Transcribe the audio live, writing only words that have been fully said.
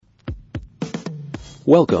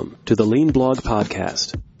Welcome to the Lean Blog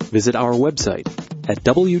Podcast. Visit our website at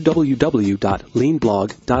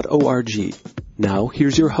www.leanblog.org. Now,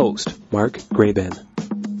 here's your host, Mark Graban.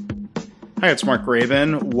 Hi, it's Mark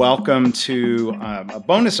Graban. Welcome to a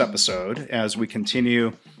bonus episode as we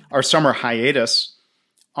continue our summer hiatus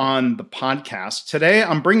on the podcast. Today,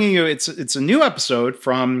 I'm bringing you, it's a new episode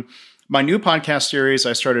from my new podcast series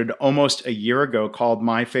I started almost a year ago called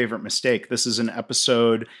My Favorite Mistake. This is an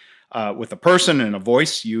episode with a person and a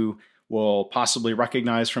voice you will possibly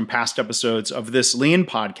recognize from past episodes of this Lean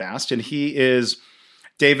podcast. And he is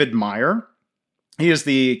David Meyer. He is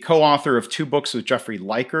the co-author of two books with Jeffrey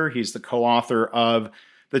Liker. He's the co-author of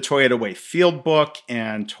the Toyota Way Field Book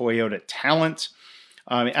and Toyota Talent.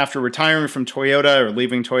 After retiring from Toyota or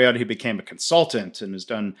leaving Toyota, he became a consultant and has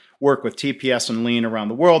done work with TPS and Lean around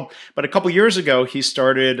the world. But a couple years ago, he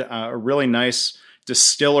started a really nice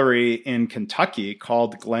distillery in Kentucky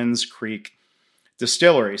called Glenns Creek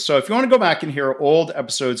Distillery. So if you want to go back and hear old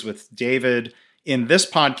episodes with David in this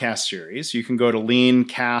podcast series, you can go to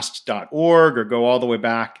leancast.org or go all the way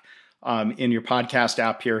back in your podcast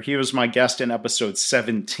app here. He was my guest in episode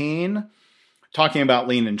 17, talking about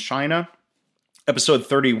Lean in China. Episode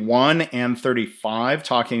 31 and 35,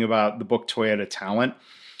 talking about the book Toyota Talent.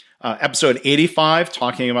 Episode 85,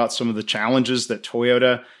 talking about some of the challenges that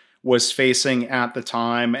Toyota was facing at the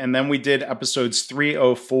time. And then we did episodes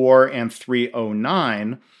 304 and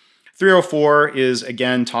 309. 304 is,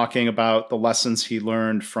 again, talking about the lessons he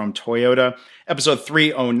learned from Toyota. Episode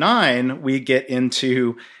 309, we get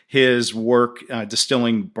into his work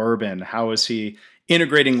distilling bourbon. How is he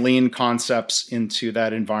integrating lean concepts into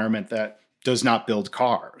that environment that does not build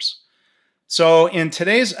cars? So in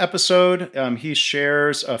today's episode, he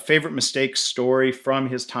shares a favorite mistake story from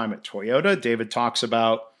his time at Toyota. David talks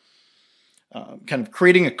about kind of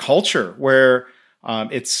creating a culture where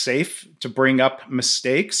it's safe to bring up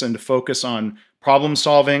mistakes and to focus on problem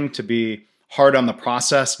solving, to be hard on the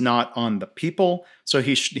process, not on the people. So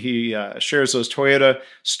he shares those Toyota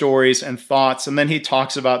stories and thoughts, and then he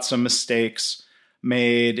talks about some mistakes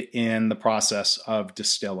made in the process of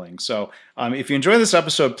distilling. So if you enjoy this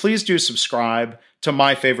episode, please do subscribe to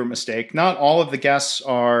My Favorite Mistake. Not all of the guests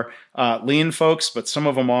are lean folks, but some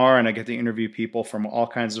of them are, and I get to interview people from all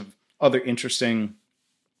kinds of other interesting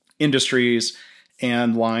industries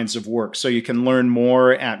and lines of work. So you can learn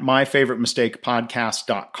more at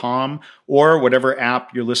myfavoritemistakepodcast.com or whatever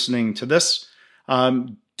app you're listening to this.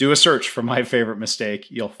 Do a search for My Favorite Mistake.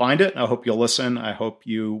 You'll find it. I hope you'll listen. I hope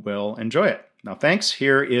you will enjoy it. Now, thanks.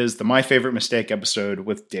 Here is the My Favorite Mistake episode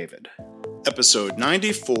with David. Episode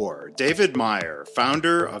 94, David Meyer,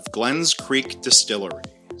 founder of Glenns Creek Distillery.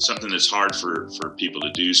 Something that's hard for people to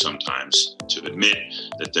do sometimes, to admit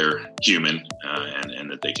that they're human and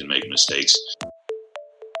that they can make mistakes.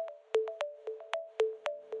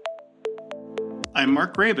 I'm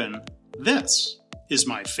Mark Graban. This is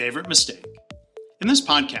My Favorite Mistake. In this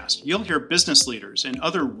podcast, you'll hear business leaders and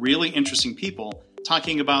other really interesting people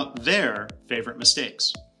talking about their favorite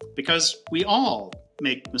mistakes. Because we all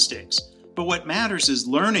make mistakes, but what matters is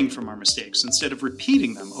learning from our mistakes instead of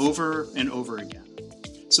repeating them over and over again.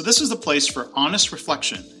 So this is the place for honest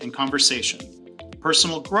reflection and conversation,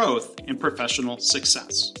 personal growth, and professional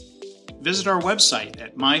success. Visit our website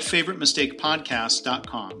at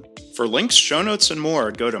myfavoritemistakepodcast.com. For links, show notes, and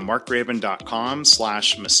more, go to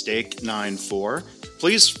markgraban.com/mistake94.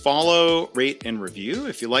 Please follow, rate, and review.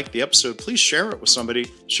 If you like the episode, please share it with somebody.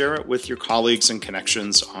 Share it with your colleagues and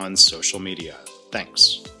connections on social media.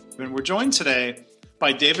 Thanks. And we're joined today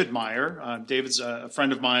by David Meyer. David's a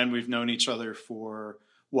friend of mine. We've known each other for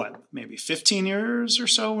maybe 15 years or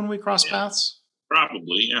so when we crossed paths?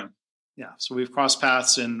 Probably, yeah. Yeah, so we've crossed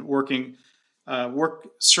paths in work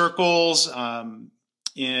circles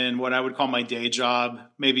in what I would call my day job,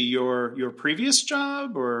 maybe your previous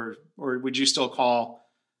job, or would you still call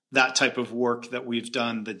that type of work that we've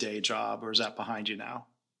done the day job, or is that behind you now?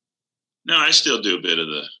 No, I still do a bit of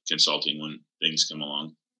the consulting when things come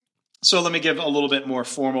along. So let me give a little bit more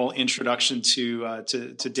formal introduction to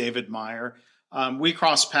David Meyer. We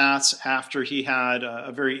crossed paths after he had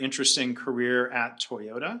a very interesting career at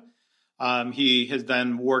Toyota. He has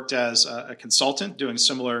then worked as a consultant doing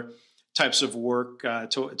similar types of work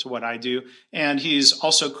to what I do. And he's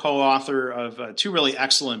also co-author of two really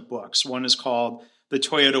excellent books. One is called the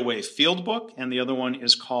Toyota Way Field Book, and the other one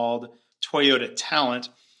is called Toyota Talent.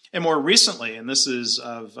 And more recently, and this is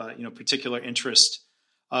of particular interest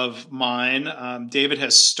of mine, David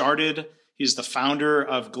has started. He's the founder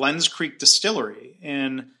of Glenns Creek Distillery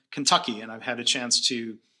in Kentucky, and I've had a chance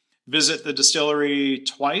to visit the distillery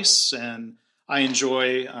twice, and I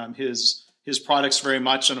enjoy his products very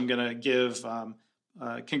much. And I'm going to give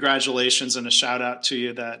congratulations and a shout out to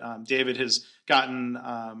you that David has gotten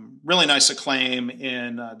really nice acclaim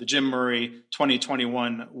in the Jim Murray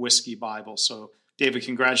 2021 Whiskey Bible. So, David,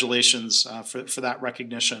 congratulations for that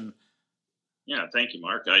recognition. Yeah, thank you,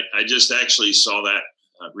 Mark. I just actually saw that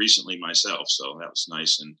recently myself, so that was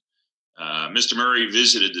nice. And Mr. Murray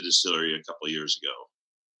visited the distillery a couple of years ago,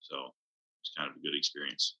 so it's kind of a good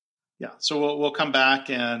experience. Yeah, so we'll come back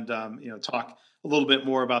and talk a little bit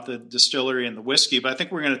more about the distillery and the whiskey, but I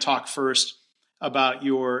think we're going to talk first about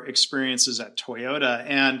your experiences at Toyota.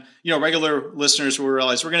 And regular listeners will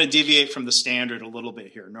realize we're going to deviate from the standard a little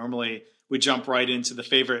bit here. Normally, we jump right into the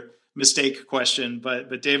favorite mistake question,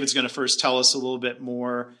 but David's going to first tell us a little bit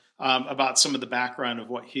more about some of the background of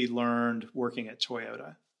what he learned working at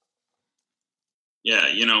Toyota. Yeah,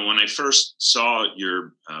 when I first saw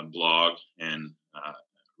your blog and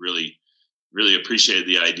really appreciated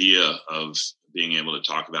the idea of being able to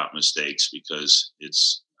talk about mistakes, because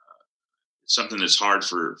it's something that's hard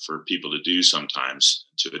for people to do sometimes,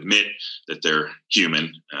 to admit that they're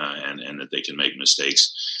human and that they can make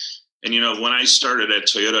mistakes. And when I started at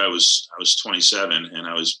Toyota, I was 27, and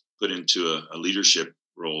I was put into a leadership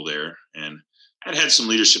role there, and I'd had some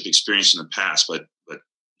leadership experience in the past, but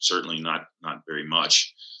certainly not very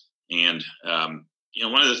much. And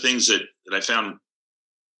one of the things that I found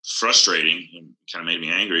frustrating and kind of made me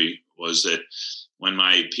angry was that when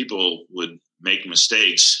my people would make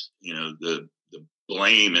mistakes, the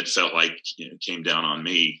blame, it felt like came down on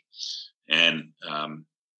me. And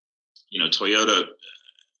Toyota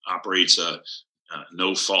operates a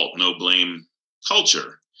no fault, no blame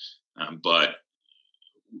culture, but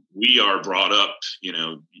we are brought up, you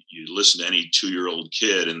listen to any 2-year-old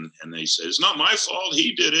kid and they say, it's not my fault,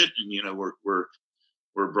 he did it. And,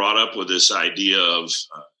 we're brought up with this idea of,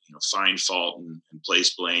 find fault and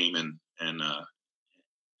place blame.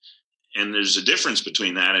 And there's a difference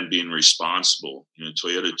between that and being responsible.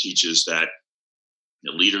 Toyota teaches that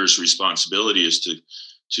the leader's responsibility is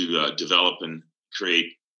to develop and create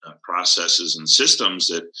processes and systems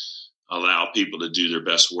that allow people to do their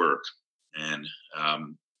best work. And,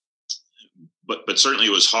 but certainly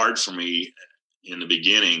it was hard for me in the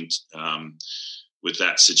beginning with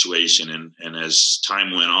that situation. And as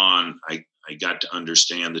time went on, I got to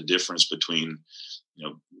understand the difference between,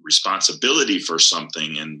 responsibility for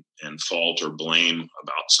something and fault or blame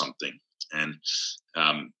about something. And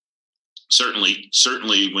certainly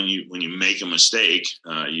when you make a mistake,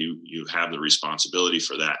 you have the responsibility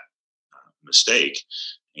for that mistake.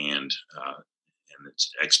 And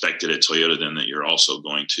it's expected at Toyota then that you're also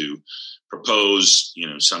going to propose,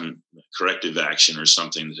 some corrective action or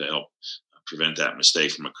something to help prevent that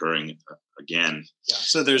mistake from occurring again. Yeah.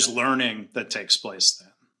 So there's learning that takes place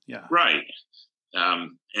then. Yeah. Right.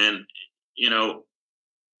 And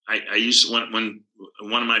I used to, when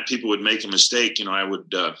one of my people would make a mistake, I'd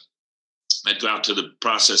go out to the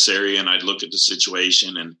process area and I'd look at the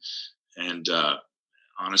situation and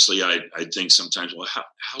honestly, I'd think sometimes, well,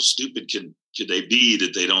 how stupid could they be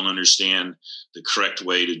that they don't understand the correct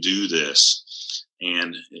way to do this?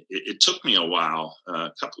 And it took me a while,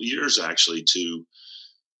 a couple of years actually, to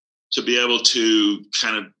be able to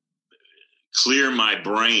kind of clear my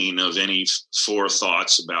brain of any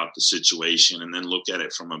forethoughts about the situation and then look at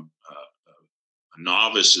it from a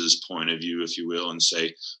novice's point of view, if you will, and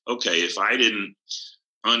say, okay, if I didn't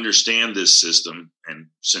understand this system, and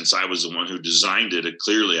since I was the one who designed it,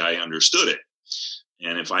 clearly I understood it.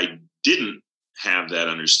 And if I didn't have that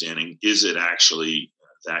understanding, is it actually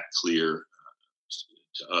that clear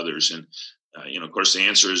to others? And, of course, the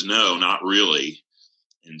answer is no, not really.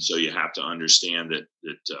 And so you have to understand that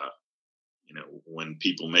when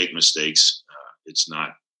people make mistakes, it's not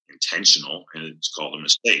intentional and it's called a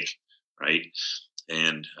mistake. Right.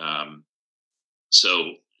 And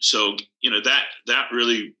so that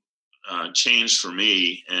really changed for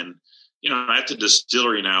me. And, at the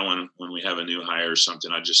distillery now, when we have a new hire or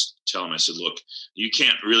something, I just tell them, I said, look, you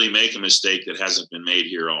can't really make a mistake that hasn't been made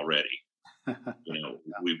here already.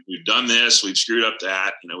 We've done this, we've screwed up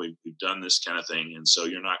that, we've done this kind of thing. And so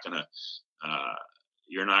you're not going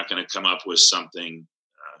to come up with something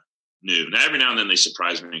new. Now, every now and then they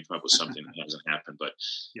surprise me and come up with something that hasn't happened, but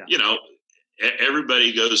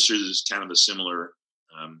everybody goes through this kind of a similar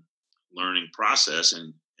learning process,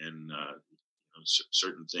 and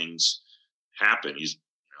certain things happen.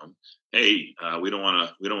 Hey, we don't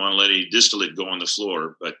want to let any distillate go on the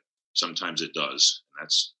floor, but sometimes it does, and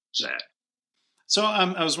that's sad. So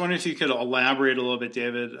I was wondering if you could elaborate a little bit,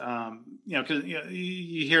 David. Because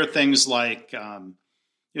you hear things like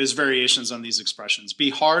there's variations on these expressions: "Be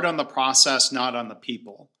hard on the process, not on the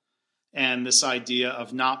people," and this idea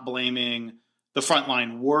of not blaming the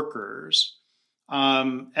frontline workers.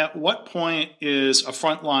 At what point is a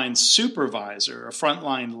frontline supervisor, a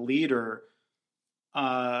frontline leader,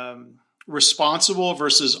 responsible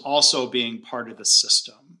versus also being part of the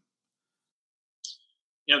system?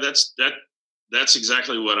 Yeah, that's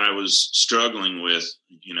exactly what I was struggling with,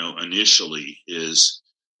 initially, is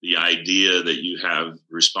the idea that you have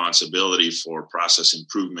responsibility for process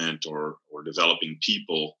improvement or developing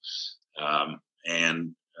people.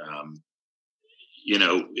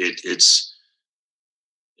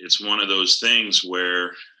 It's one of those things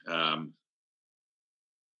where, I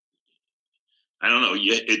don't know.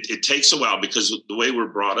 It takes a while because the way we're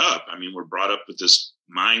brought up, we're brought up with this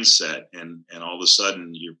mindset, and all of a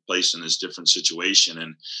sudden you're placed in this different situation.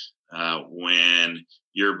 And when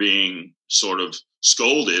you're being sort of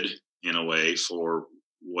scolded in a way for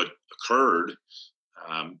what occurred,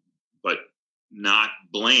 but not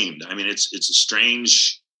blamed. It's a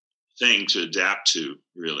strange thing to adapt to,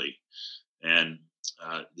 really. And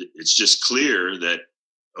it's just clear that,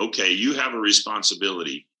 okay, you have a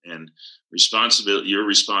responsibility, and your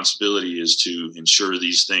responsibility is to ensure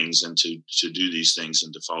these things and to do these things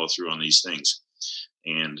and to follow through on these things.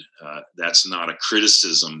 And that's not a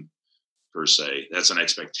criticism per se. That's an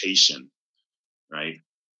expectation, right?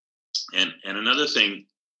 And another thing,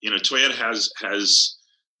 Toyota has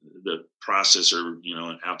the process, or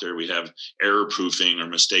out there we have error proofing or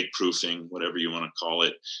mistake proofing, whatever you want to call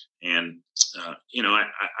it. And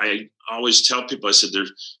I always tell people, I said,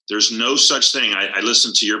 there's no such thing. I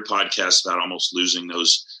listened to your podcast about almost losing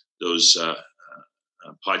those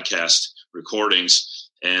podcast recordings,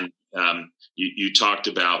 and you talked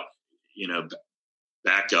about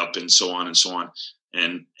backup and so on and so on,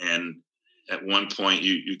 and at one point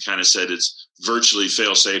you kind of said it's virtually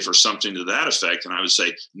fail safe or something to that effect, and I would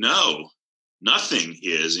say no. Nothing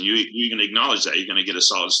is, and you can acknowledge that. You're going to get a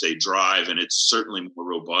solid state drive, and it's certainly more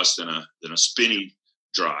robust than a spinny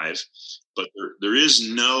drive. But there is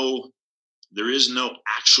no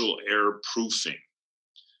actual error proofing,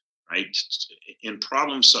 right? In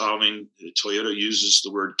problem solving, Toyota uses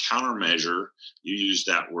the word countermeasure. You use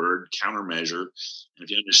that word, countermeasure, and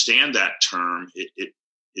if you understand that term, it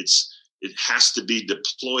has to be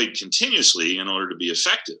deployed continuously in order to be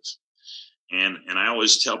effective. And I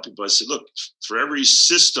always tell people, I said, look, for every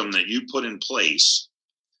system that you put in place,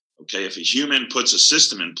 okay, if a human puts a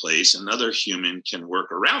system in place, another human can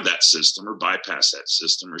work around that system or bypass that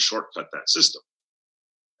system or shortcut that system,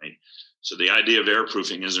 right? So the idea of error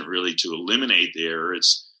proofing isn't really to eliminate the error,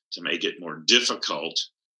 it's to make it more difficult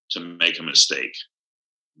to make a mistake.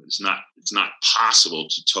 It's not possible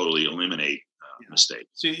to totally eliminate mistake.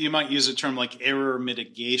 So you might use a term like error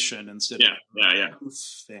mitigation instead of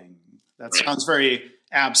proofing. That sounds very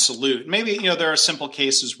absolute. Maybe, there are simple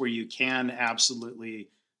cases where you can absolutely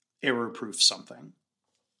error-proof something.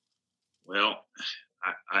 Well,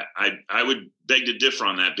 I would beg to differ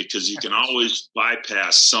on that, because you can always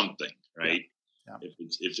bypass something, right? Yeah.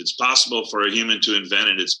 If it's possible for a human to invent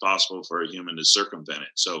it, it's possible for a human to circumvent it.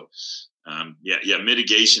 So,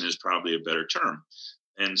 mitigation is probably a better term.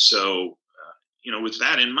 And so, with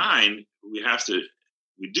that in mind, we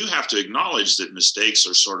do have to acknowledge that mistakes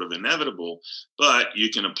are sort of inevitable, but you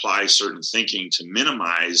can apply certain thinking to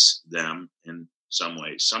minimize them in some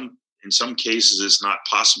ways. In some cases, it's not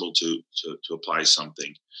possible to apply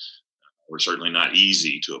something, or certainly not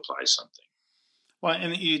easy to apply something. Well,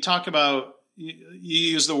 and you talk about, you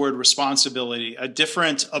use the word responsibility, a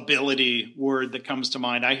different ability word that comes to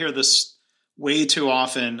mind. I hear this way too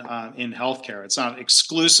often in healthcare. It's not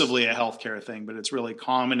exclusively a healthcare thing, but it's really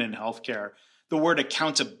common in healthcare. The word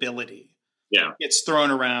accountability gets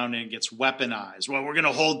thrown around and gets weaponized. Well, we're going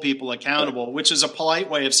to hold people accountable, which is a polite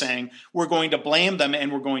way of saying we're going to blame them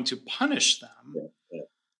and we're going to punish them.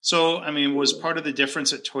 So, was part of the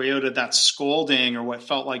difference at Toyota that scolding, or what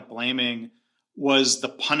felt like blaming, was the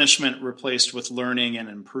punishment replaced with learning and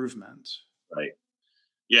improvement? Right.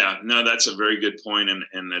 Yeah, no, that's a very good point,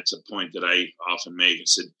 and that's a point that I often make. I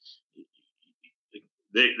said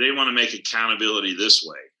they want to make accountability this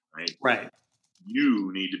way, right? Right.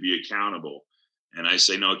 You need to be accountable. And I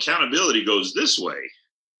say, no, accountability goes this way,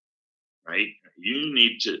 right?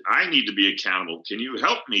 I need to be accountable. Can you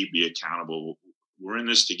help me be accountable? We're in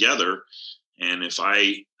this together. And if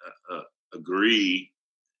I agree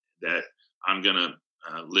that I'm going to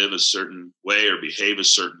live a certain way or behave a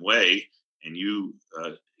certain way, and you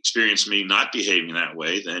experience me not behaving that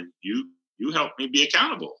way, then you help me be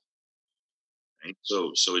accountable. Right?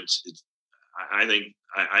 So it's I think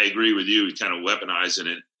I agree with you. Kind of weaponizing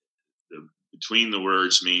it between the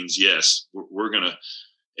words means, yes, we're going to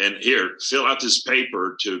And here, fill out this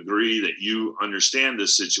paper to agree that you understand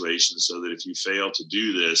this situation, so that if you fail to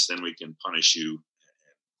do this, then we can punish you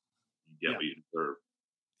and get what you deserve.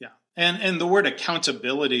 Yeah. And the word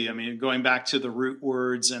accountability, I mean, going back to the root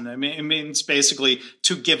words, and I mean, it means basically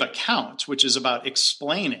to give account, which is about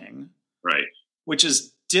explaining, right? Which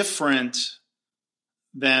is different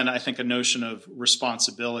than, I think, a notion of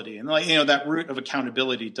responsibility. And that root of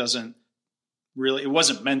accountability it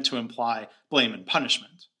wasn't meant to imply blame and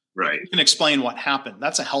punishment. Right. You can explain what happened.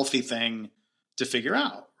 That's a healthy thing to figure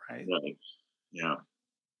out, right? Right. Yeah.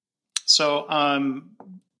 So,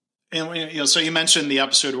 so you mentioned the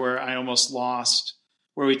episode where I almost lost,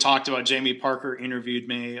 where we talked about Jamie Parker interviewed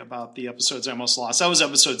me about the episodes I almost lost. That was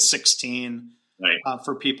episode 16, right?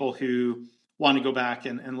 For people who want to go back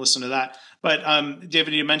and listen to that. But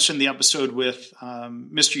David, you mentioned the episode with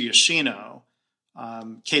Mr. Yoshino,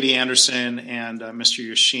 Katie Anderson and Mr.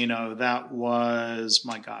 Yoshino. That was,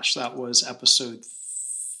 that was episode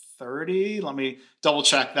 30. Let me double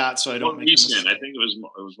check that so I don't make recent. I think it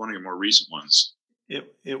was one of your more recent ones.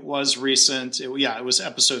 It was recent. It was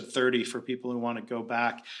episode 30 for people who want to go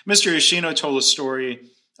back. Mr. Yoshino told a story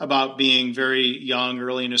about being very young,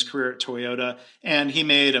 early in his career at Toyota, and he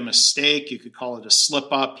made a mistake. You could call it a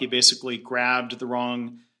slip up. He basically grabbed the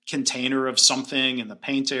wrong container of something in the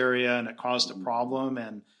paint area, and it caused a problem.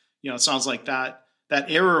 And it sounds like that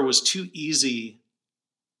error was too easy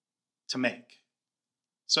to make.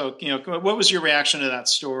 So what was your reaction to that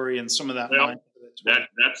story and some of that? Well,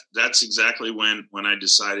 that's exactly when I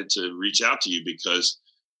decided to reach out to you, because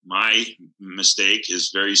my mistake is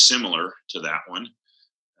very similar to that one.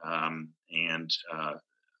 And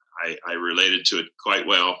I related to it quite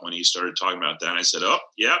well when he started talking about that. I said, "Oh,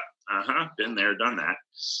 yeah, been there, done that."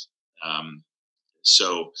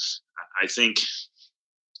 So I think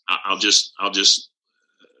I'll just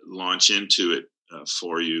launch into it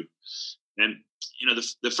for you. And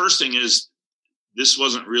the first thing is, this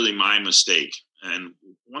wasn't really my mistake. And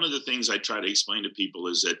one of the things I try to explain to people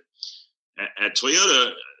is that at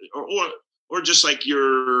Toyota, or just like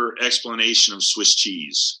your explanation of Swiss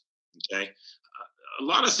cheese, okay, a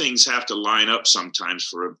lot of things have to line up sometimes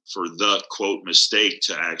for the quote mistake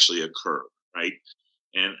to actually occur, right?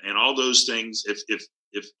 And all those things,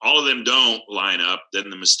 if all of them don't line up, then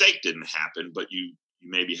the mistake didn't happen, but you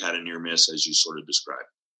maybe had a near miss, as you sort of described.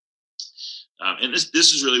 And this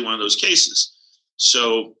is really one of those cases.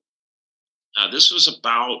 So this was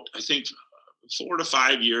about, I think, 4 to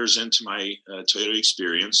 5 years into my Toyota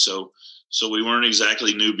experience. So we weren't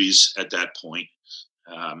exactly newbies at that point.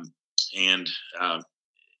 In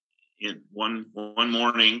one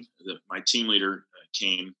morning, my team leader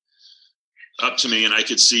came up to me, and I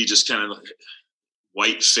could see just kind of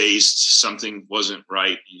white-faced, something wasn't right.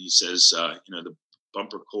 And he says, the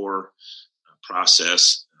bumper core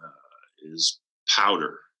process is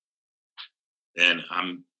powder. And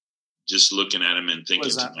I'm just looking at him and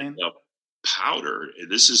thinking to myself, powder?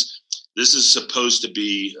 This is supposed to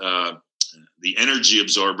be the energy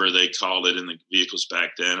absorber, they called it in the vehicles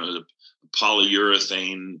back then. It was a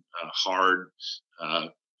polyurethane, hard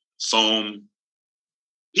foam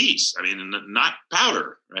piece. I mean, not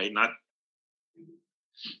powder, right?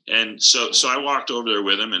 And so I walked over there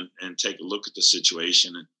with him and take a look at the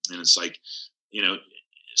situation. And it's like,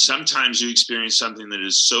 sometimes you experience something that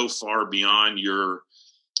is so far beyond your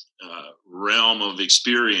realm of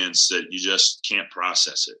experience that you just can't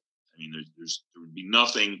process it. I mean, there would be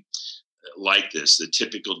nothing like this. The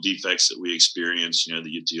typical defects that we experience, that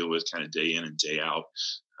you deal with kind of day in and day out.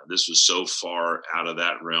 This was so far out of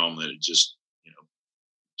that realm that it just,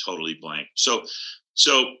 totally blank. So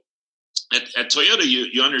at Toyota,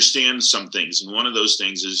 you understand some things. And one of those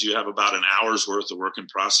things is you have about an hour's worth of work in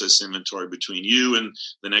process inventory between you and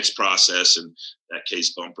the next process, in that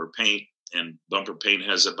case, bumper paint. And bumper paint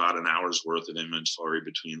has about an hour's worth of inventory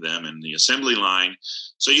between them and the assembly line.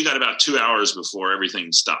 So you got about 2 hours before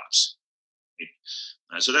everything stops.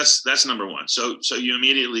 So that's number one. So you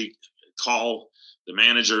immediately call the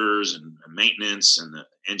managers and maintenance and the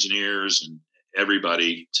engineers and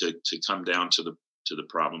everybody to come down to the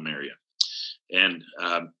problem area. And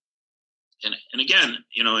again,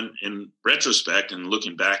 in retrospect and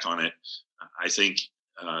looking back on it, I think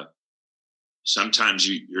sometimes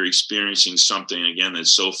you're experiencing something, again,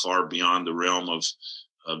 that's so far beyond the realm of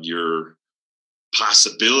your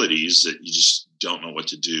possibilities that you just don't know what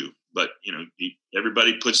to do. But,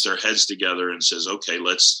 everybody puts their heads together and says, okay,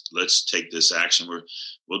 let's take this action.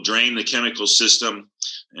 We'll drain the chemical system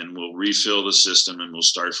and we'll refill the system and we'll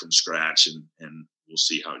start from scratch and we'll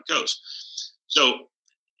see how it goes. So,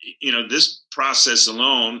 this process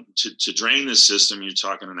alone to drain the system, you're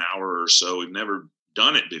talking an hour or so. We've never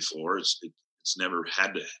done it before. It's never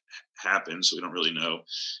had to happen, so we don't really know.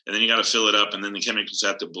 And then you got to fill it up, and then the chemicals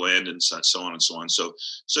have to blend, and so on and so on. So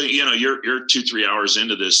you're 2-3 hours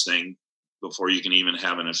into this thing before you can even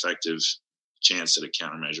have an effective chance at a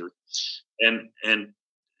countermeasure. And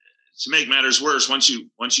to make matters worse, once you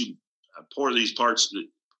pour these parts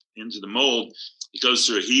into the mold, it goes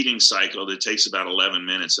through a heating cycle that takes about 11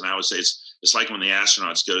 minutes. And I would say it's like when the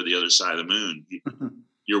astronauts go to the other side of the moon.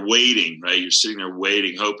 You're waiting, right? You're sitting there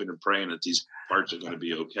waiting, hoping and praying that these parts are going to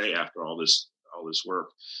be okay after all this work.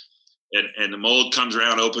 And the mold comes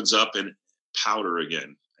around, opens up, and powder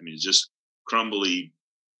again. I mean, just crumbly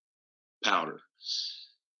powder.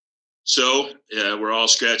 So we're all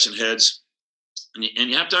scratching heads. And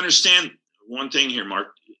you have to understand one thing here, Mark.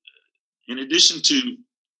 In addition to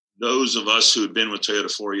those of us who had been with Toyota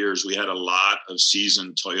 4 years, we had a lot of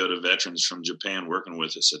seasoned Toyota veterans from Japan working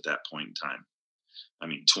with us at that point in time. I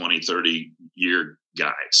mean, 20, 30-year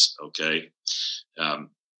guys, okay?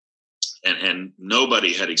 And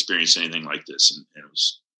nobody had experienced anything like this. And it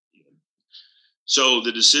was, so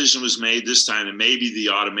the decision was made this time that maybe the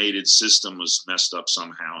automated system was messed up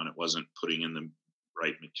somehow and it wasn't putting in the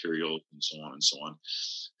right material and so on and so on.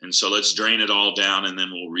 And so let's drain it all down and then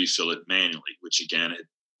we'll refill it manually, which again, had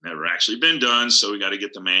never actually been done. So we got to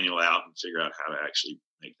get the manual out and figure out how to actually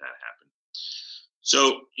make that happen.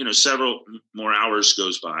 So, several more hours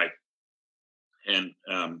goes by, and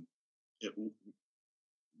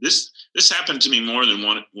this happened to me more than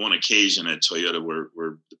one occasion at Toyota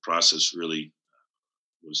where the process really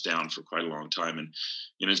was down for quite a long time. And,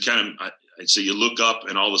 it's kind of, I'd say you look up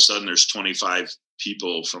and all of a sudden there's 25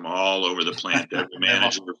 people from all over the plant, every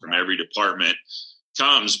manager from every department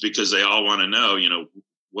comes because they all want to know,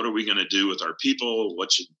 what are we going to do with our people?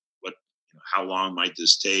 How long might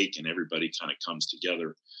this take? And everybody kind of comes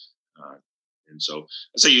together. And so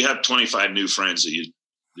I'd say you have 25 new friends that you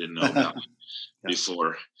didn't know about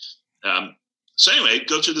before. So anyway,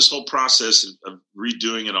 go through this whole process of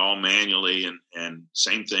redoing it all manually and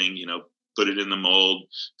same thing, put it in the mold,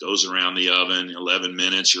 goes around the oven, 11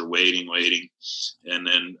 minutes, you're waiting. And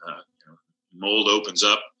then mold opens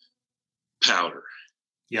up, powder.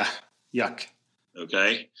 Yeah. Yuck.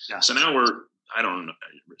 Okay. Yeah. So now we're, I don't know,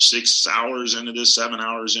 6 hours into this, 7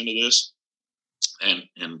 hours into this.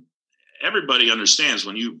 And everybody understands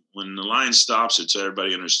when the line stops, it's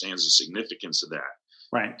everybody understands the significance of that.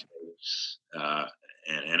 Right.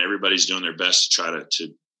 And everybody's doing their best to try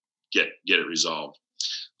to get it resolved.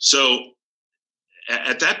 So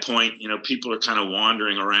at that point, people are kind of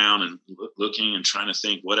wandering around and looking and trying to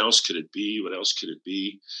think, what else could it be? What else could it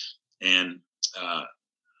be? And,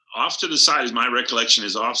 off to the side, my recollection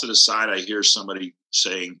is off to the side, I hear somebody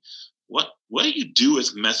saying, what do you do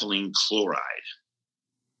with methylene chloride?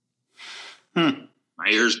 My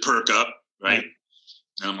ears perk up, right?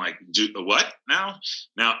 And I'm like, what now?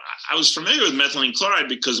 Now, I was familiar with methylene chloride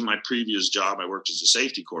because of my previous job. I worked as a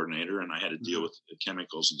safety coordinator and I had to deal with the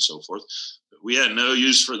chemicals and so forth. But we had no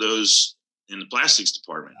use for those in the plastics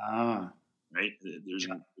department, right? There's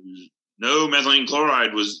no methylene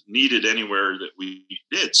chloride was needed anywhere that we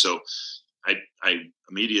did. So I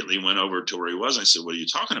immediately went over to where he was. I said, what are you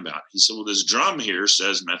talking about? He said, well, this drum here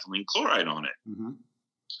says methylene chloride on it. Mm-hmm.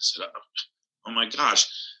 I said, oh my gosh,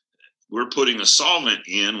 we're putting a solvent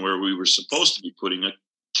in where we were supposed to be putting a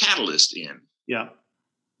catalyst in. Yeah.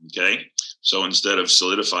 Okay. So instead of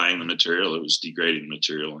solidifying the material, it was degrading the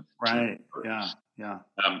material. Right. Yeah. Yeah.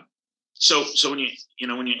 So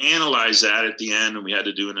when you analyze that at the end, and we had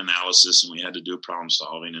to do an analysis and we had to do problem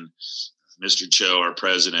solving, and Mr. Cho, our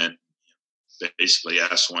president, basically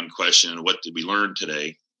asked one question: what did we learn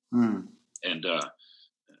today? And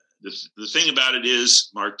the thing about it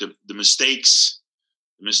is, Mark, the mistakes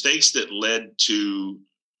that led to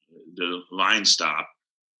the line stop,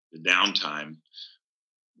 the downtime,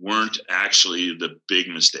 weren't actually the big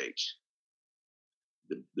mistake.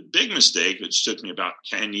 The big mistake, which took me about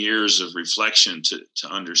 10 years of reflection to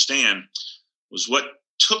understand, was what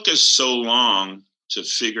took us so long to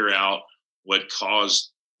figure out what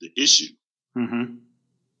caused the issue. Mm-hmm.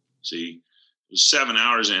 See, it was 7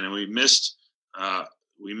 hours in, and we missed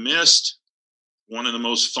one of the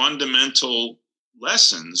most fundamental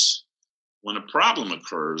lessons when a problem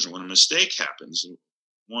occurs or when a mistake happens.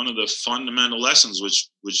 One of the fundamental lessons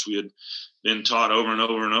which we had been taught over and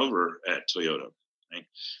over and over at Toyota. Right?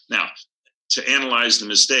 Now, to analyze the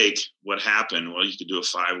mistake, what happened? Well, you could do a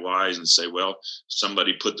 5 whys and say, well,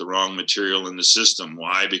 somebody put the wrong material in the system.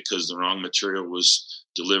 Why? Because the wrong material was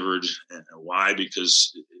delivered. Why?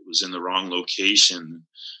 Because it was in the wrong location.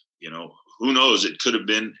 Who knows? It could have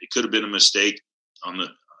been a mistake on the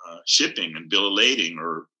shipping and bill of lading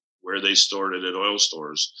or where they stored it at oil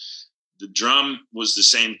stores. The drum was the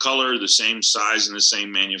same color, the same size, and the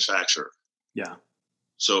same manufacturer. Yeah.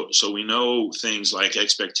 So we know things like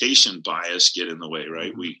expectation bias get in the way,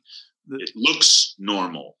 right? Mm-hmm. It looks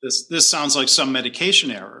normal. This sounds like some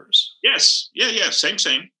medication errors. Yes. Yeah. Same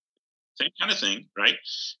kind of thing, right?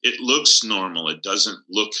 It looks normal. It doesn't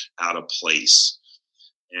look out of place.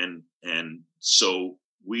 And so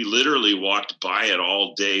we literally walked by it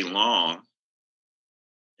all day long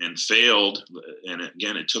and failed. And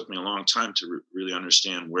again, it took me a long time to really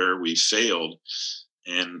understand where we failed.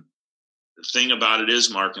 And the thing about it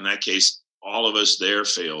is, Mark, in that case, all of us there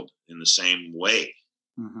failed in the same way.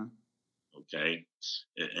 Mm-hmm. Okay.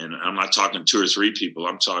 And I'm not talking 2 or 3 people.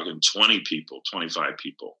 I'm talking 20 people, 25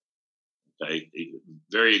 people. Okay.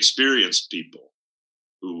 Very experienced people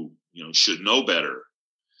who, should know better.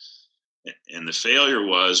 And the failure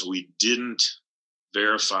was we didn't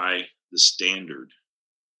verify the standard.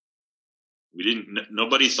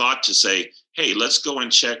 Nobody thought to say, hey, let's go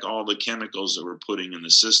and check all the chemicals that we're putting in the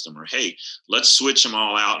system, or, hey, let's switch them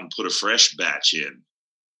all out and put a fresh batch in.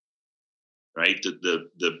 Right.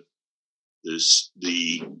 The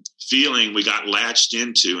feeling we got latched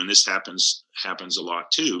into, and this happens a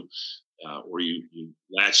lot too, where you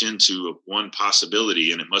latch into one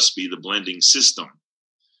possibility, and it must be the blending system.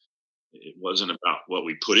 It wasn't about what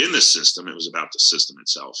we put in the system. It was about the system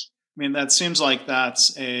itself. I mean, that seems like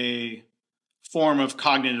that's a form of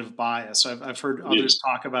cognitive bias. I've heard others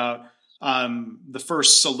talk about the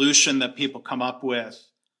first solution that people come up with.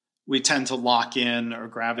 We tend to lock in or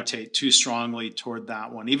gravitate too strongly toward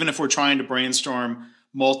that one. Even if we're trying to brainstorm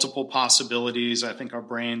multiple possibilities, I think our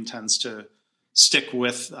brain tends to stick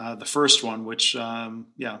with the first one, which,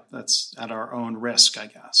 that's at our own risk, I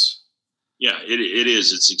guess. Yeah, it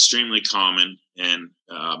is. It's extremely common. And,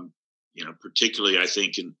 particularly, I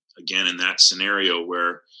think, in that scenario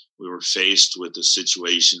where we were faced with a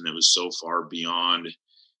situation that was so far beyond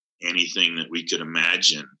anything that we could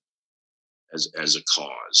imagine as a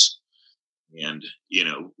cause. And,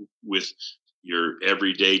 with your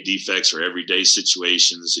everyday defects or everyday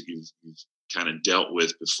situations that you've kind of dealt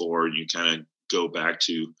with before, and you kind of go back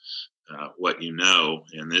to what in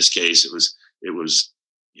this case, it was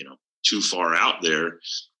too far out there.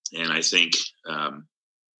 And I think,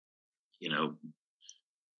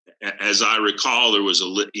 as I recall, there was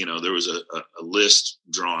a list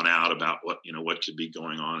drawn out about what could be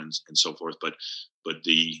going on and so forth. But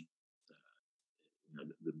the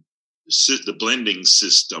blending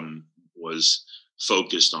system was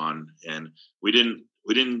focused on, and we didn't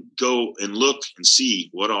go and look and see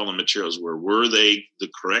what all the materials were. Were they the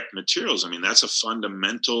correct materials? I mean, that's a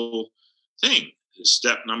fundamental thing.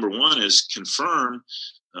 Step number 1 is confirm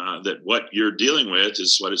that what you're dealing with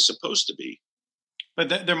is what it's supposed to be.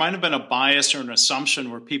 But there might have been a bias or an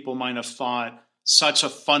assumption where people might have thought such a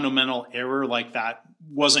fundamental error like that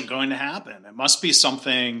wasn't going to happen. It must be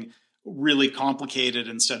something really complicated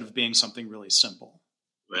instead of being something really simple.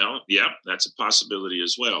 Well, yeah, that's a possibility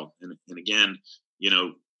as well. And again,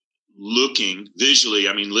 looking visually,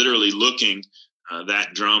 literally looking,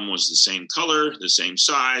 that drum was the same color, the same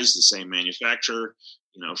size, the same manufacturer,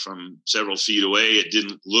 from several feet away. It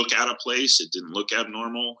didn't look out of place. It didn't look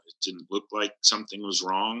abnormal. It didn't look like something was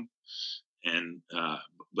wrong. And,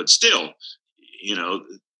 but still,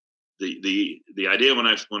 the idea when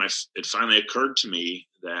it finally occurred to me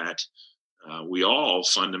that we all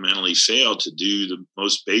fundamentally failed to do the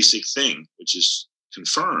most basic thing, which is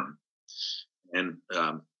confirm. And,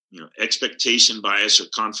 expectation bias or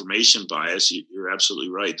confirmation bias, you're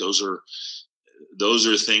absolutely right. Those are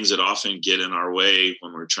things that often get in our way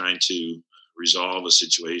when we're trying to resolve a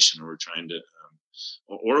situation, or we're trying to,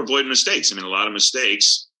 or avoid mistakes. A lot of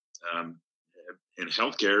mistakes in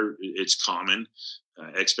healthcare, it's common.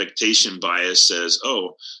 Expectation bias says,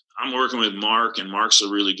 oh, I'm working with Mark, and Mark's a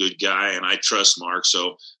really good guy, and I trust Mark,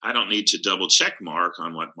 so I don't need to double check Mark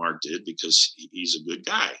on what Mark did because he's a good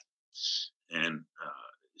guy. And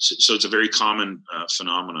so it's a very common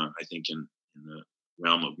phenomenon, I think, in the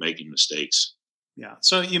realm of making mistakes. Yeah.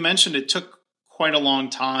 So you mentioned it took quite a long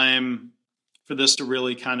time for this to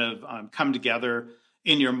really kind of come together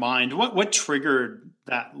in your mind. What triggered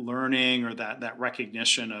that learning or that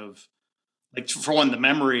recognition of, like, for one, the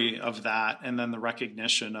memory of that, and then the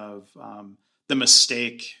recognition of the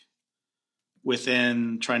mistake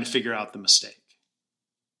within trying to figure out the mistake?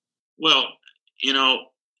 Well,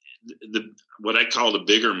 what I call the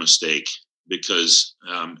bigger mistake, because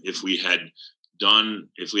if we had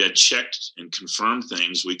checked and confirmed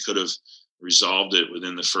things, we could have resolved it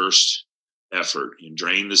within the first effort and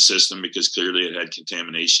drained the system, because clearly it had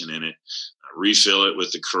contamination in it, refill it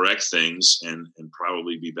with the correct things, and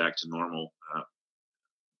probably be back to normal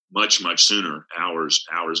much sooner, hours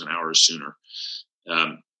and hours sooner.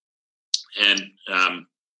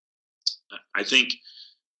 I think,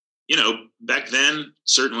 back then,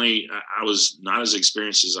 certainly I was not as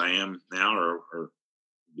experienced as I am now, or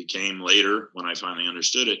became later when I finally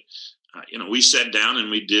understood it. We sat down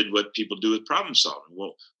and we did what people do with problem solving.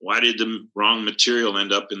 Well, why did the wrong material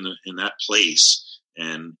end up in that place?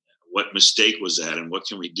 And what mistake was that? And what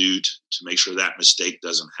can we do to make sure that mistake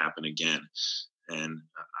doesn't happen again? And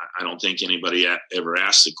I don't think anybody ever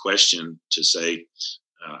asked the question to say,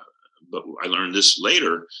 but I learned this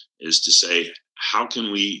later, is to say, how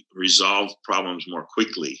can we resolve problems more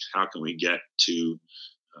quickly? How can we get to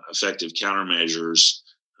effective countermeasures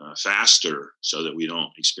faster so that we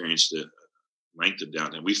don't experience the length of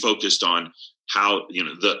downtime? We focused on how,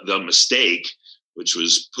 the mistake, which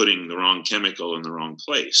was putting the wrong chemical in the wrong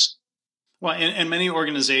place. Well, and many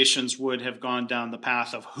organizations would have gone down the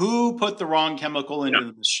path of who put the wrong chemical into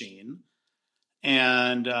the machine,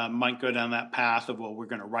 and might go down that path of, well, we're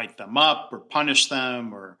going to write them up or punish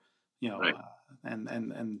them, or right.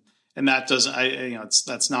 And that doesn't,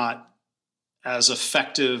 that's not as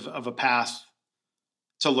effective of a path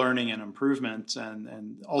to learning and improvement,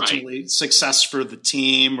 and ultimately success for the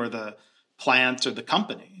team or the plant or the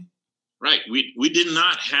company. Right. We did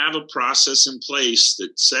not have a process in place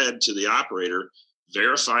that said to the operator,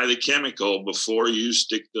 verify the chemical before you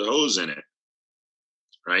stick the hose in it.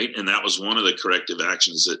 Right. And that was one of the corrective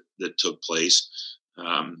actions that took place.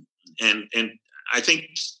 And I think,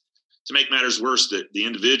 to make matters worse, that the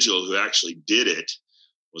individual who actually did it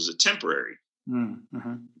was a temporary. Mm-hmm.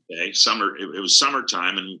 Okay. It was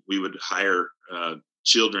summertime, and we would hire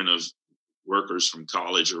children of workers from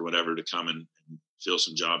college or whatever to come and fill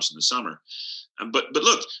some jobs in the summer. But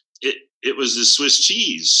look, it was the Swiss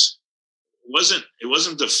cheese. It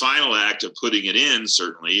wasn't the final act of putting it in.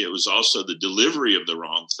 Certainly, it was also the delivery of the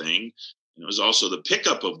wrong thing. It was also the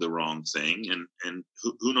pickup of the wrong thing, and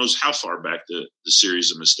who knows how far back the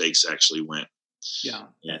series of mistakes actually went. Yeah.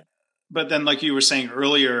 But then, like you were saying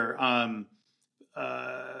earlier,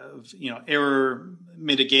 error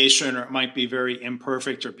mitigation, or it might be very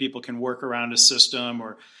imperfect, or people can work around a system,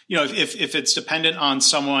 or, if it's dependent on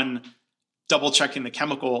someone double checking the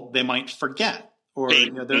chemical, they might forget, or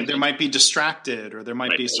there might be distracted, or there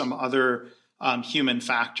might be some other human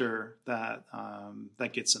factor that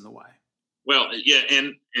gets in the way. Well, yeah.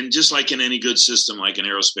 And just like in any good system, like in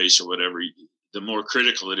aerospace or whatever, the more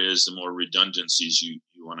critical it is, the more redundancies you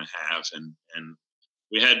want to have. And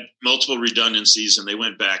we had multiple redundancies, and they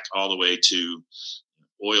went back all the way to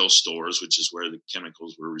oil stores, which is where the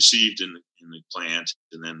chemicals were received in the plant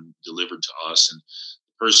and then delivered to us. And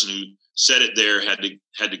the person who set it there had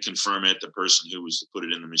to confirm it. The person who was to put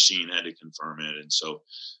it in the machine had to confirm it. And so,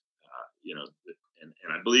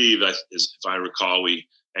 and I believe, if I recall, we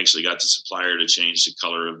actually got the supplier to change the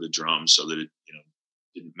color of the drum so that it,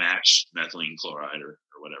 didn't match methylene chloride or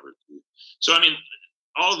whatever. So, I mean,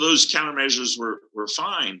 all of those countermeasures were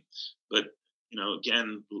fine, but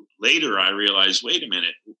again, later I realized, wait a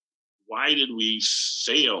minute, why did we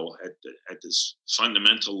fail at this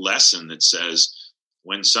fundamental lesson that says,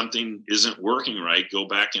 when something isn't working right, go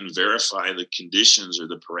back and verify the conditions or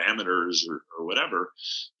the parameters or whatever,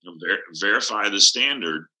 verify the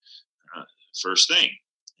standard first thing.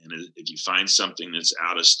 And if you find something that's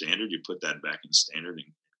out of standard, you put that back in standard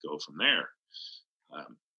and go from there.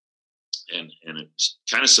 And it's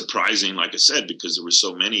kind of surprising, like I said, because there were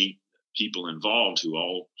so many people involved who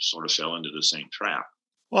all sort of fell into the same trap.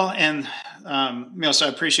 Well, and so I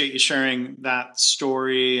appreciate you sharing that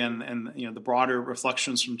story and the broader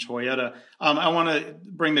reflections from Toyota. I want to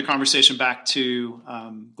bring the conversation back to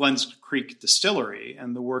Glenns Creek Distillery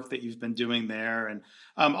and the work that you've been doing there. And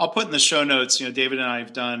I'll put in the show notes. David and I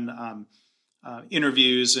have done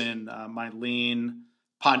interviews in my Lean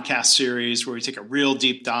podcast series where we take a real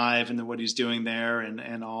deep dive into what he's doing there,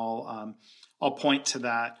 and I'll point to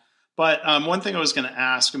that. But one thing I was going to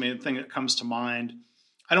ask, the thing that comes to mind,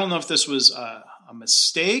 I don't know if this was a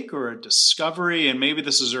mistake or a discovery, and maybe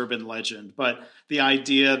this is urban legend, but the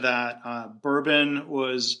idea that bourbon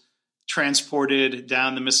was transported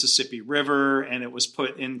down the Mississippi River and it was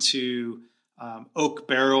put into oak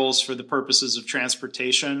barrels for the purposes of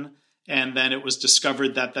transportation. And then it was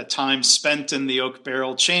discovered that the time spent in the oak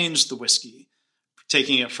barrel changed the whiskey,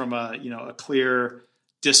 taking it from a clear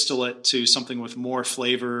distillate to something with more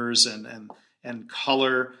flavors and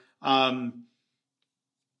color. That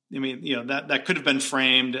could have been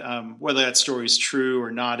framed, whether that story is true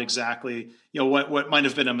or not exactly. What might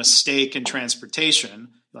have been a mistake in transportation,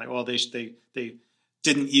 like, well, they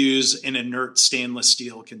didn't use an inert stainless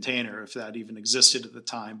steel container, if that even existed at the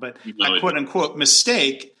time. But No, a quote unquote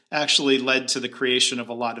mistake actually led to the creation of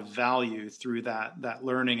a lot of value through that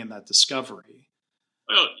learning and that discovery.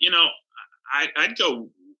 Well, I'd go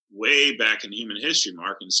way back in human history,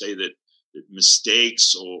 Mark, and say that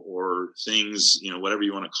mistakes or things, whatever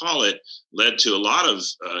you want to call it, led to a lot of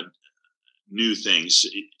new things.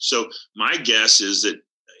 So my guess is that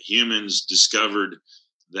humans discovered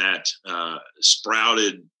that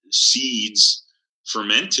sprouted seeds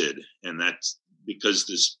fermented, and that's because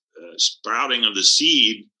this sprouting of the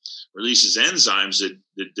seed releases enzymes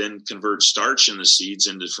that then convert starch in the seeds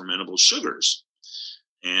into fermentable sugars.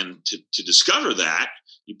 And to discover that,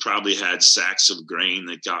 you probably had sacks of grain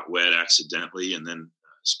that got wet accidentally and then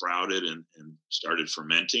sprouted and started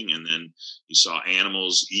fermenting. And then you saw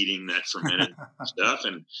animals eating that fermented stuff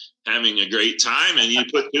and having a great time. And you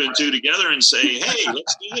put two and two together and say, hey,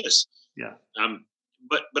 let's do this. Yeah.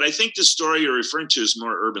 But I think the story you're referring to is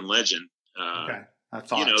more urban legend. Okay. I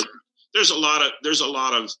thought, there's a lot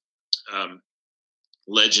of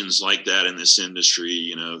legends like that in this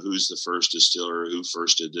industry, who's the first distiller, who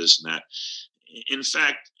first did this and that. In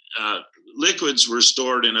fact, liquids were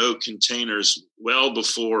stored in oak containers well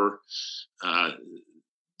before the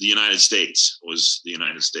United States was the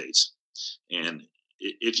United States. And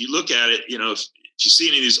if you look at it, if you see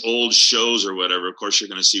any of these old shows or whatever, of course, you're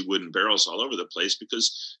going to see wooden barrels all over the place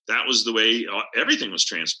because that was the way everything was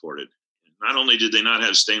transported. Not only did they not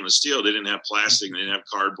have stainless steel, they didn't have plastic, they didn't have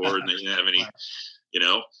cardboard, and they didn't have any,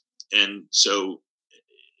 and so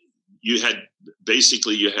you had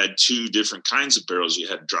two different kinds of barrels. You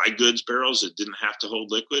had dry goods barrels that didn't have to hold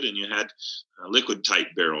liquid, and you had liquid type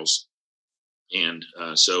barrels. And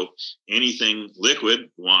so anything liquid,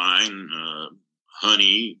 wine,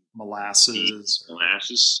 honey, molasses,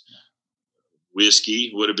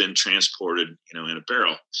 whiskey would have been transported, in a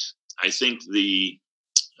barrel. I think the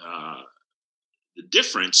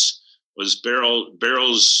difference was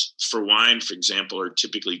barrels for wine, for example, are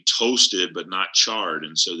typically toasted but not charred,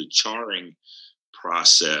 and so the charring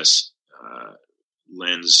process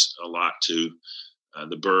lends a lot to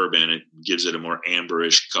the bourbon. It gives it a more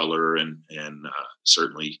amberish color and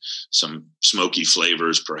certainly some smoky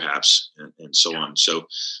flavors, perhaps, and so on. So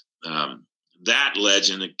that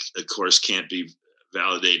legend, of course, can't be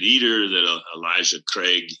validated either. That Elijah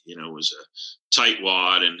Craig, was a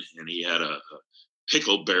tightwad and he had a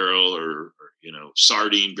pickle barrel or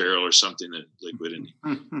sardine barrel or something that liquid,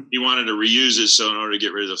 and he wanted to reuse it. So in order to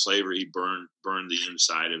get rid of the flavor, he burned the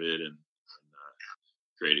inside of it and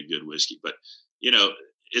created good whiskey. But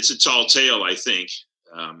it's a tall tale. I think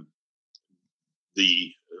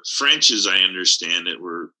the French, as I understand it,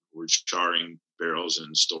 were charring barrels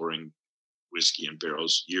and storing whiskey in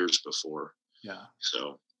barrels years before. Yeah.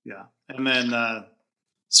 So yeah, and then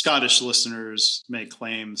Scottish listeners may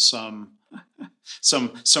claim some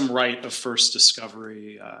right of first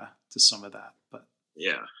discovery to some of that, but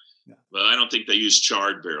yeah. Well, I don't think they use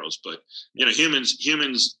charred barrels, but humans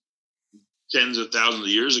tens of thousands of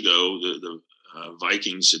years ago, the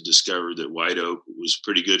Vikings had discovered that white oak was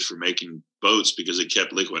pretty good for making boats because it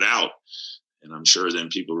kept liquid out, and I'm sure then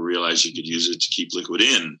people realized you could use it to keep liquid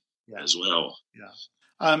in as well. Yeah.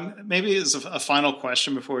 Maybe as a final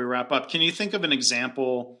question before we wrap up, can you think of an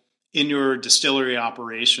example in your distillery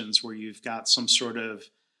operations where you've got some sort of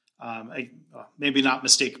maybe not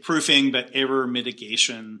mistake proofing, but error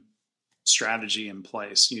mitigation strategy in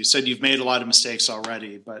place? You said you've made a lot of mistakes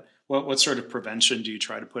already, but what sort of prevention do you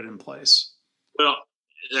try to put in place? Well,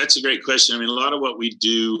 that's a great question. I mean, a lot of what we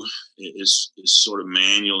do is sort of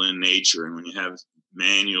manual in nature. And when you have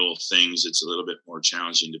manual things, it's a little bit more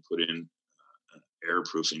challenging to put in error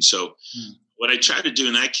proofing. So what I try to do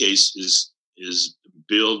in that case is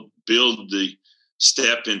build the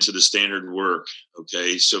step into the standard work.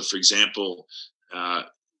 Okay. So for example,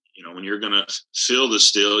 when you're going to fill the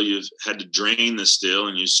still, you've had to drain the still,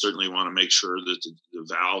 and you certainly want to make sure that the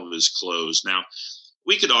valve is closed. Now,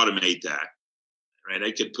 we could automate that, right?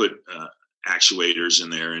 I could put actuators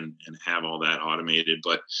in there and have all that automated,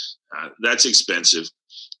 but that's expensive.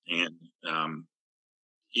 And,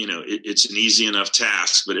 it's an easy enough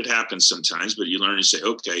task, but it happens sometimes. But you learn to say,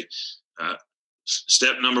 okay,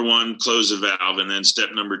 step number one, close the valve. And then step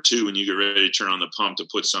number two, when you get ready to turn on the pump to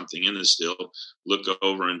put something in the still, look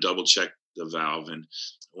over and double check the valve. And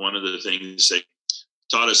one of the things they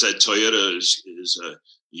taught us at Toyota is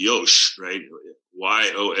Yosh, right?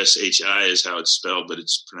 Y-O-S-H-I is how it's spelled, but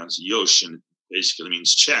it's pronounced Yosh, and basically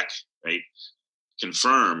means check, right?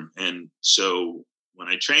 Confirm. And so when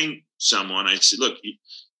I train someone, I say, look,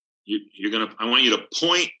 I want you to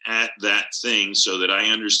point at that thing so that I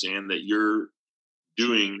understand that you're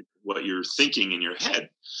doing what you're thinking in your head.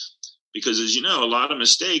 Because as you know, a lot of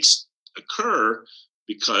mistakes occur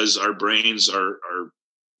because our brains are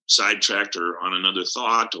sidetracked or on another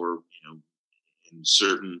thought, or, in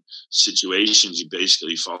certain situations, you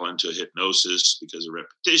basically fall into a hypnosis because of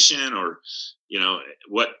repetition, or,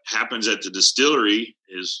 what happens at the distillery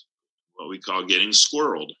is what we call getting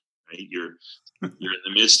squirreled, right? You're in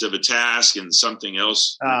the midst of a task and something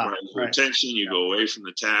else requires your attention. You go away from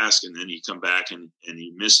the task, and then you come back and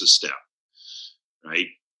you miss a step, right?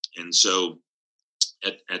 And so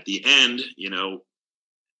at the end,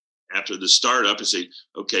 after the startup, I say,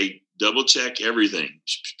 okay, double check everything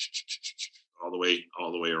all the way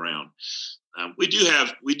around. We do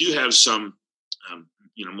have some,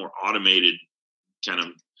 more automated kind of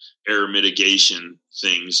error mitigation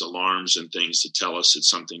things, alarms and things to tell us that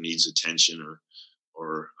something needs attention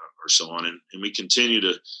or so on. And we continue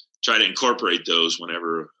to try to incorporate those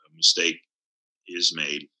whenever a mistake is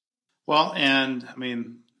made. Well, and I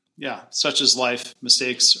mean, yeah, such is life.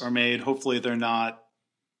 Mistakes are made. Hopefully they're not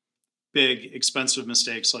big, expensive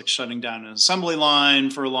mistakes like shutting down an assembly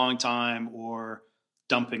line for a long time or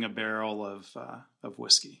dumping a barrel of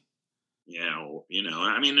whiskey. Yeah, what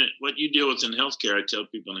you deal with in healthcare, I tell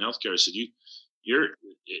people in healthcare, I said,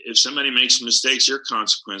 if somebody makes mistakes, your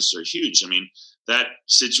consequences are huge. I mean, that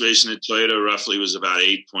situation at Toyota roughly was about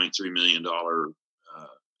 $8.3 million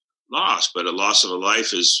loss, but a loss of a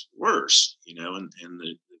life is worse, and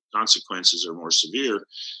the consequences are more severe.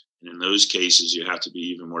 And in those cases, you have to be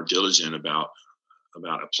even more diligent about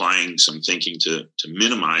applying some thinking to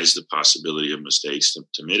minimize the possibility of mistakes,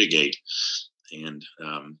 to mitigate. And,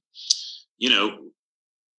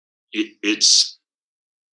 it is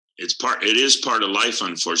part of life,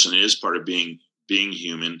 unfortunately. It is part of being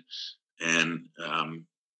human. And,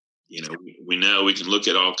 we know we can look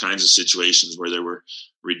at all kinds of situations where there were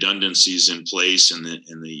redundancies in place and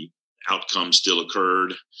the outcome still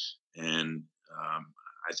occurred. And,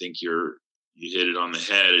 I think you hit it on the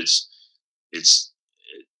head. It's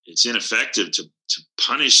ineffective to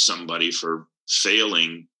punish somebody for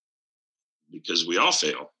failing, because we all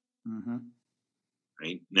fail. Mm-hmm.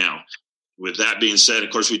 Right now, with that being said,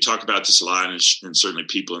 of course, we talk about this a lot, and certainly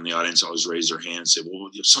people in the audience always raise their hand and say, well,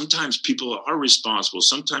 sometimes people are responsible.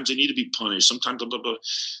 Sometimes they need to be punished. Sometimes blah, blah, blah.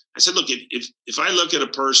 I said, look, if I look at a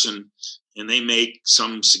person and they make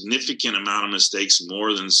some significant amount of mistakes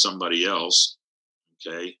more than somebody else,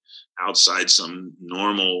 okay, outside some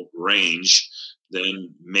normal range,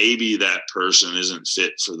 then maybe that person isn't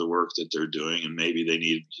fit for the work that they're doing, and maybe they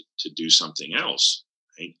need to do something else,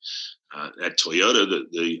 right? At Toyota,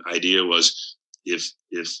 the idea was, if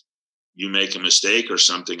you make a mistake or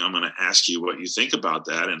something, I'm going to ask you what you think about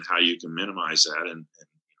that and how you can minimize that, and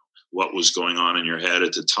what was going on in your head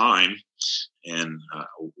at the time, and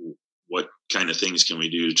what kind of things can we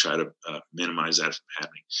do to try to minimize that from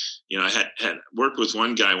happening. I had worked with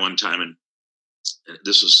one guy one time, and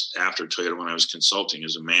this was after Toyota when I was consulting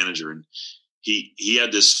as a manager, and he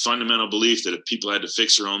had this fundamental belief that if people had to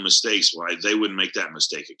fix their own mistakes, they wouldn't make that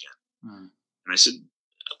mistake again. And I said,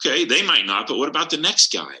 okay, they might not, but what about the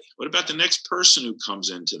next guy? What about the next person who comes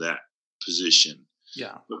into that position?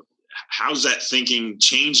 Yeah. How's that thinking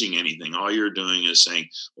changing anything? All you're doing is saying,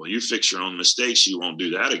 well, you fix your own mistakes, you won't do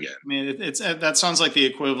that again. I mean, that sounds like the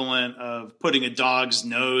equivalent of putting a dog's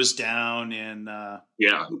nose down and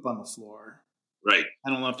poop on the floor. Right. I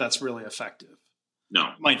don't know if that's really effective. No.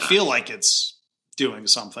 It might feel like it's doing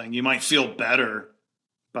something. You might feel better,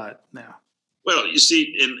 but no. Well, you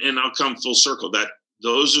see, and I'll come full circle, that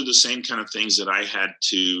those are the same kind of things that I had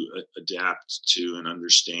to adapt to and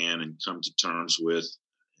understand and come to terms with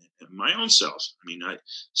my own self. I mean, I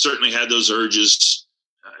certainly had those urges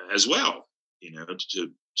as well,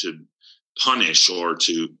 to punish or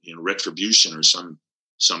to, retribution or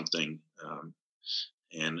something.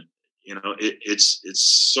 And,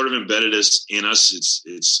 it's sort of embedded in us.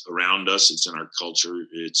 It's around us. It's in our culture.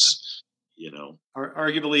 It's,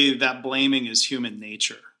 arguably that blaming is human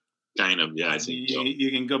nature. Kind of. Yeah. I think so. You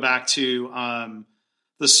can go back to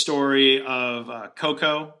the story of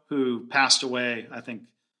Coco, who passed away, I think,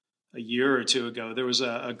 a year or two ago. There was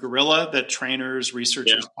a gorilla that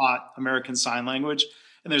researchers taught American Sign Language.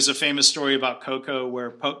 And there's a famous story about Coco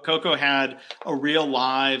where Coco had a real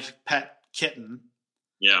live pet kitten.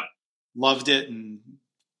 Yeah. Loved it and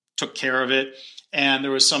took care of it. And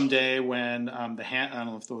there was some day when I don't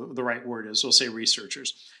know if the right word is, we'll say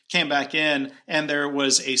researchers, came back in and there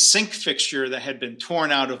was a sink fixture that had been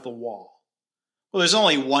torn out of the wall. Well, there's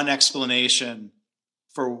only one explanation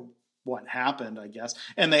for what happened, I guess.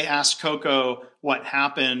 And they asked Coco what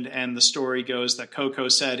happened. And the story goes that Coco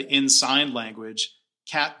said in sign language,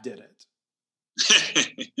 "Cat did it."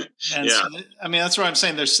 And so, I mean, that's what I'm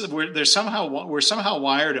saying. We're somehow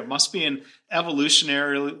wired. It must be an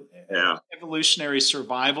evolutionary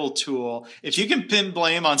survival tool. If you can pin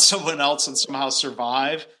blame on someone else and somehow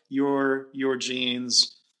survive, your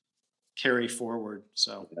genes carry forward.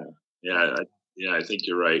 So I think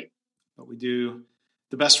you're right. But we do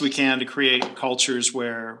the best we can to create cultures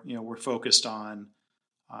where we're focused on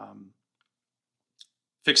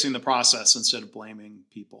fixing the process instead of blaming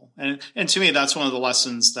people. And to me, that's one of the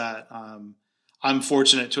lessons that I'm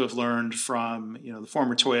fortunate to have learned from the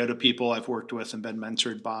former Toyota people I've worked with and been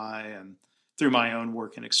mentored by, and through my own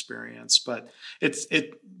work and experience. But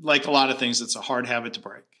it like a lot of things, it's a hard habit to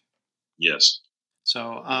break. Yes.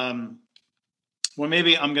 So, well,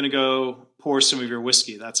 maybe I'm going to go pour some of your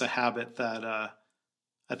whiskey. That's a habit that I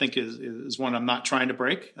think is one I'm not trying to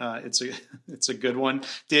break. It's a good one.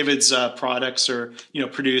 David's products are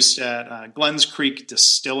produced at Glens Creek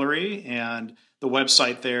Distillery, and the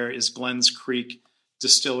website there is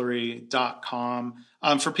glenscreekdistillery.com.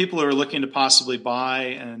 For people who are looking to possibly buy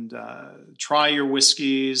and try your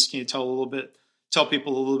whiskeys, can you tell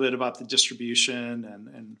people a little bit about the distribution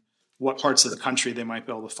and what parts of the country they might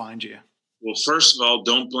be able to find you? Well, first of all,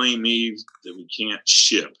 don't blame me that we can't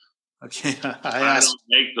ship. Okay, I don't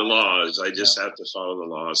make the laws. I just have to follow the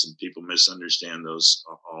laws, and people misunderstand those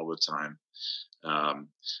all the time.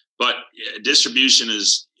 But distribution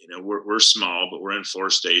is, we're small, but we're in 4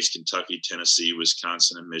 states: Kentucky, Tennessee,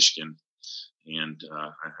 Wisconsin, and Michigan. And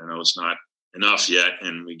I know it's not enough yet,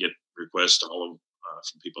 and we get requests from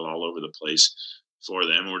people all over the place for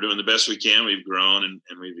them. We're doing the best we can. We've grown and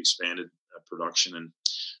we've expanded production, and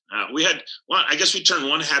we had I guess we turned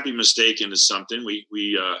one happy mistake into something. We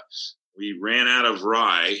ran out of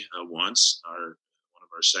rye once, one of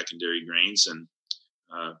our secondary grains, and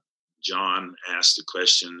John asked the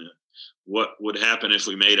question, what would happen if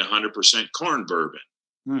we made 100% corn bourbon?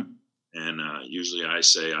 And usually I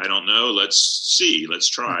say, I don't know. Let's see. Let's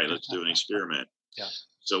try. Let's do an experiment. Yeah.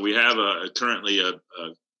 So we have currently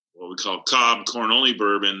what we call Cobb corn only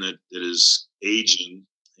bourbon that is aging,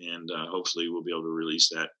 and hopefully we'll be able to release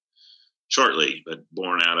that shortly, but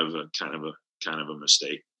born out of a kind of a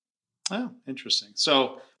mistake. Oh, interesting.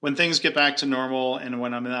 So when things get back to normal and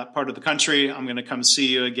when I'm in that part of the country, I'm going to come see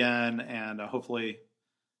you again and hopefully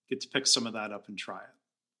get to pick some of that up and try it.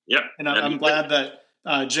 Yep. And I'm glad that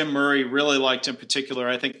Jim Murray really liked in particular.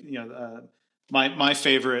 I think, my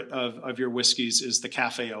favorite of your whiskeys is the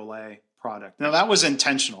Cafe Ole product. Now that was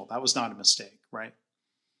intentional. That was not a mistake, right?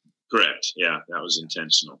 Correct. Yeah, that was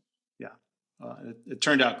intentional. Yeah. It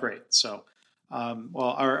turned out great. So,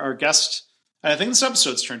 our guest, I think this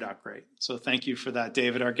episode's turned out great. So thank you for that,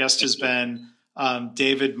 David. Our guest has been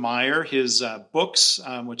David Meyer. His books,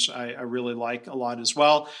 which I really like a lot as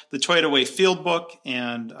well, the Toyota Way Field Book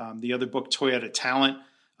and the other book, Toyota Talent,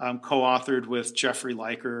 co-authored with Jeffrey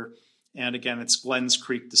Liker. And again, it's Glens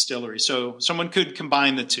Creek Distillery. So someone could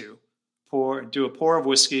combine the two, do a pour of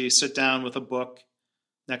whiskey, sit down with a book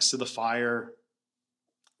next to the fire,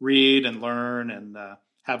 read and learn, and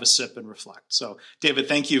have a sip and reflect. So, David,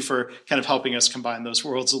 thank you for kind of helping us combine those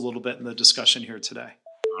worlds a little bit in the discussion here today.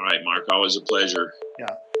 All right, Mark, always a pleasure.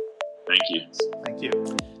 Yeah. Thank you. Thank you.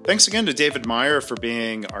 Thanks again to David Meyer for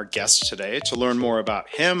being our guest today. To learn more about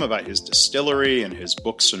him, about his distillery and his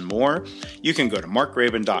books and more, you can go to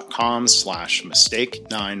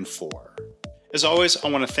markgraban.com/mistake94. As always, I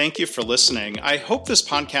want to thank you for listening. I hope this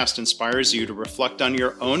podcast inspires you to reflect on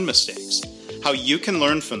your own mistakes, how you can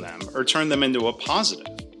learn from them or turn them into a positive.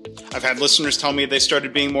 I've had listeners tell me they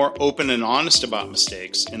started being more open and honest about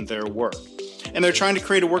mistakes in their work. And they're trying to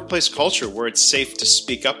create a workplace culture where it's safe to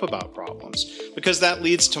speak up about problems, because that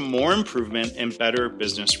leads to more improvement and better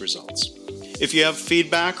business results. If you have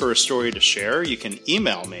feedback or a story to share, you can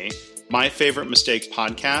email me,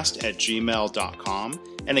 myfavoritemistakepodcast@gmail.com.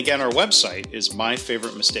 And again, our website is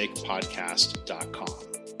myfavoritemistakepodcast.com.